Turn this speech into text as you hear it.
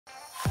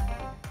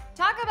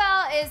Taco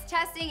Bell is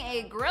testing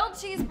a grilled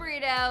cheese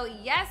burrito.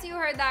 Yes, you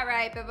heard that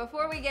right, but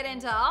before we get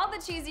into all the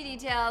cheesy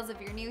details,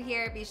 if you're new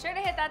here, be sure to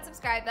hit that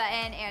subscribe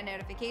button and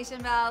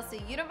notification bell so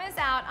you don't miss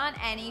out on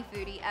any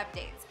foodie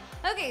updates.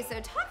 Okay, so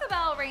Taco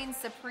Bell reigns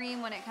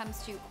supreme when it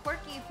comes to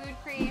quirky food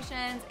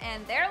creations,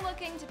 and they're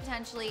looking to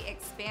potentially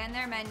expand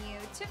their menu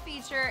to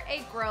feature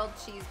a grilled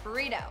cheese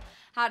burrito.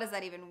 How does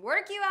that even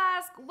work, you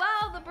ask?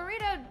 Well, the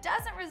burrito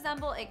doesn't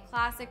resemble a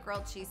classic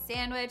grilled cheese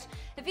sandwich.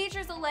 It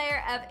features a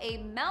layer of a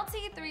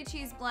melty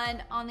 3-cheese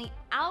blend on the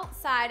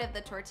outside of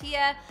the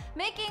tortilla,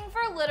 making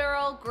for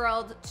literal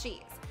grilled cheese.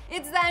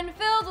 It's then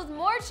filled with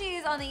more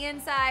cheese on the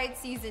inside,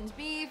 seasoned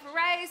beef,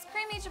 rice,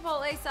 creamy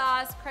chipotle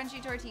sauce,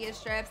 crunchy tortilla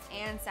strips,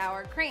 and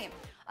sour cream.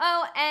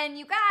 Oh, and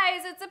you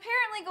guys, it's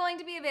apparently going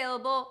to be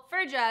available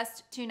for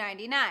just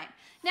 $2.99.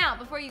 Now,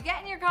 before you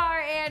get in your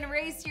car and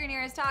race to your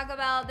nearest Taco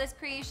Bell, this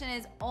creation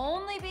is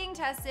only being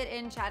tested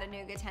in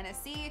Chattanooga,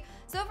 Tennessee,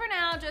 so for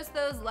now, just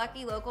those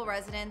lucky local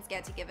residents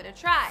get to give it a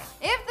try.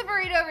 If the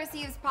burrito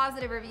receives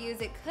positive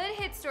reviews, it could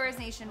hit stores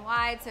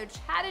nationwide, so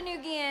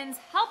Chattanoogians,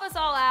 help us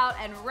all out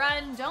and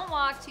run, don't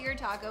walk to your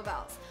Taco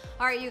Bells.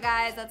 All right, you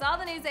guys, that's all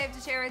the news I have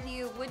to share with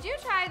you. Would you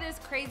try this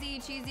crazy,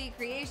 cheesy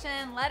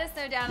creation? Let us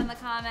know down in the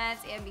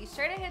comments, and be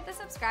sure to hit the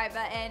subscribe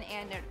button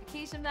and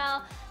notification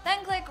bell.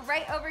 Then click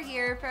right over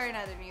here for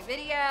another new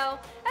video.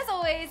 As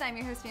always, I'm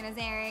your host, Fiona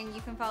Zaring.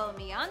 You can follow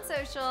me on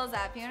socials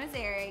at Fiona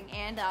Zaring,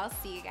 and I'll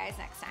see you guys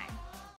next time.